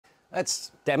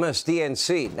That's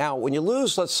MSDNC. Now, when you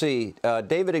lose, let's see,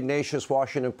 David Ignatius,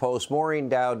 Washington Post, Maureen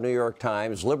Dowd, New York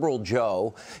Times, Liberal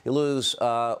Joe. You lose,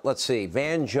 let's see,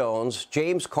 Van Jones,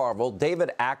 James Carville,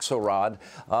 David Axelrod.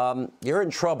 You're in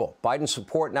trouble. Biden's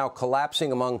support now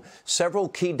collapsing among several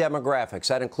key demographics.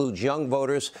 That includes young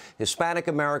voters, Hispanic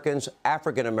Americans,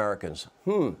 African Americans.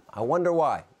 I wonder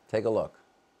why. Take a look.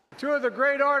 Two of the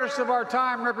great artists of our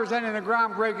time representing the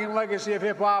groundbreaking legacy of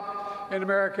hip-hop in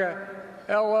America,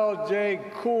 LL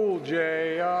Cool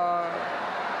J.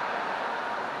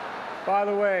 By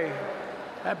the way,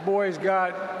 that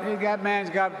man's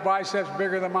got biceps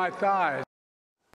bigger than my thighs.